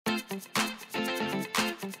Hey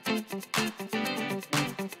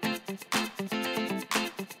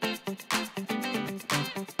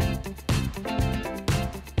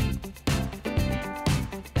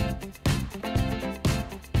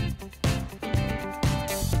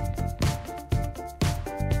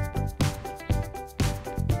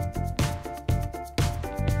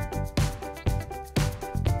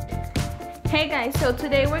guys, so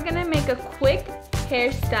today we're gonna make a quick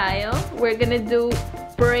hairstyle. We're gonna do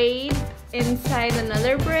braid inside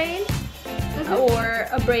another braid or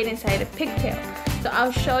a braid inside a pigtail. So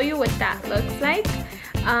I'll show you what that looks like.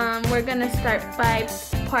 We're gonna start by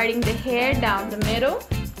parting the hair down the middle,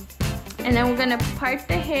 and then we're gonna part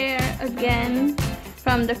the hair again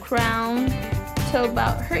from the crown to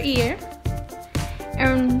about her ear.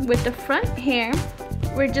 And with the front hair,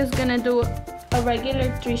 we're just gonna do a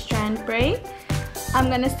regular 3-strand braid.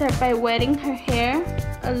 I'm gonna start by wetting her hair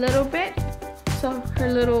a little bit so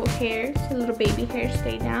her little hairs, her little baby hairs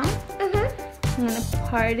stay down. I'm gonna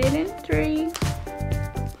part it in 3.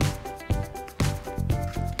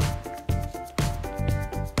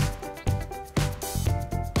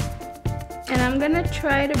 And I'm gonna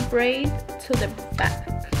try to braid to the back.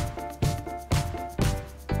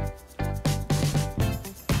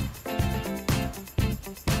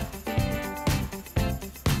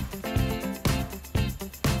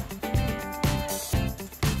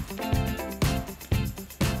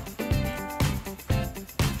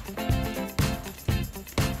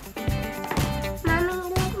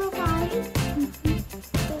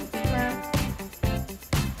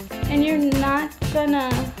 And you're not gonna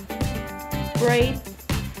braid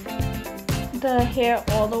the hair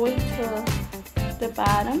all the way to the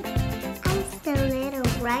bottom. I'm still little,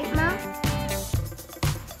 right, Mom?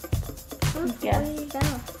 Yes. Where you go?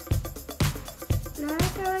 No,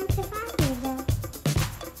 I'm going to Bobby though.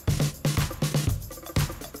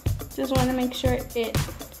 Just want to make sure it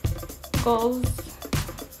goes,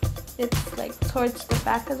 it's like towards the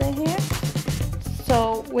back of the hair.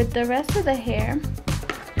 So with the rest of the hair,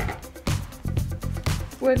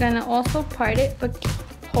 we're gonna also part it, but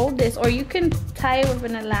hold this, or you can tie it with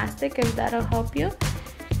an elastic if that'll help you.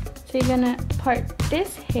 So you're gonna part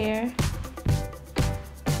this hair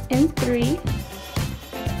in 3,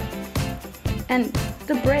 and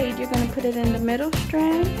the braid, you're gonna put it in the middle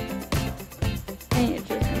strand, and you're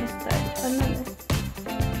just gonna start another.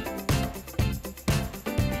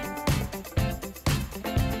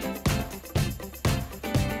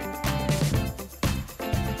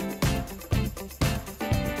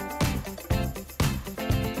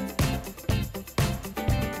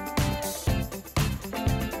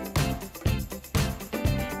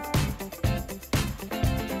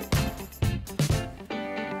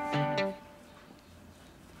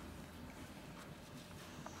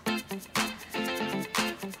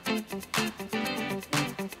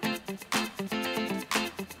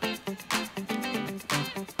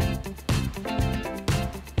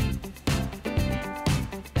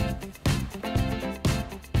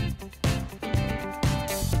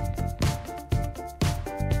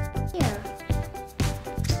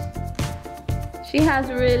 She has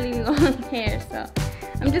really long hair, so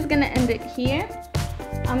I'm just gonna end it here.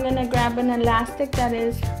 I'm gonna grab an elastic that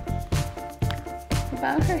is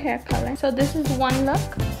about her hair color. So this is one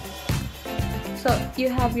look. So you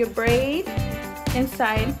have your braid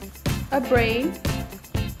inside a braid,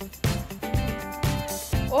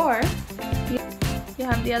 or you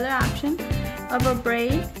have the other option of a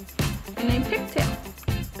braid and a pigtail.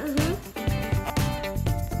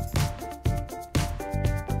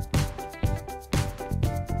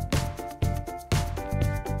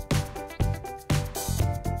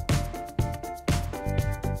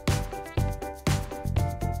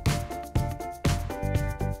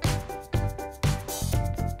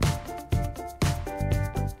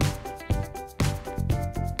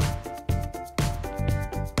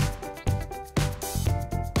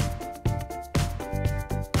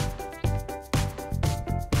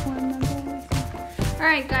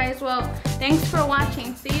 Alright guys, well, thanks for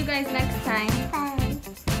watching. See you guys next time. Bye.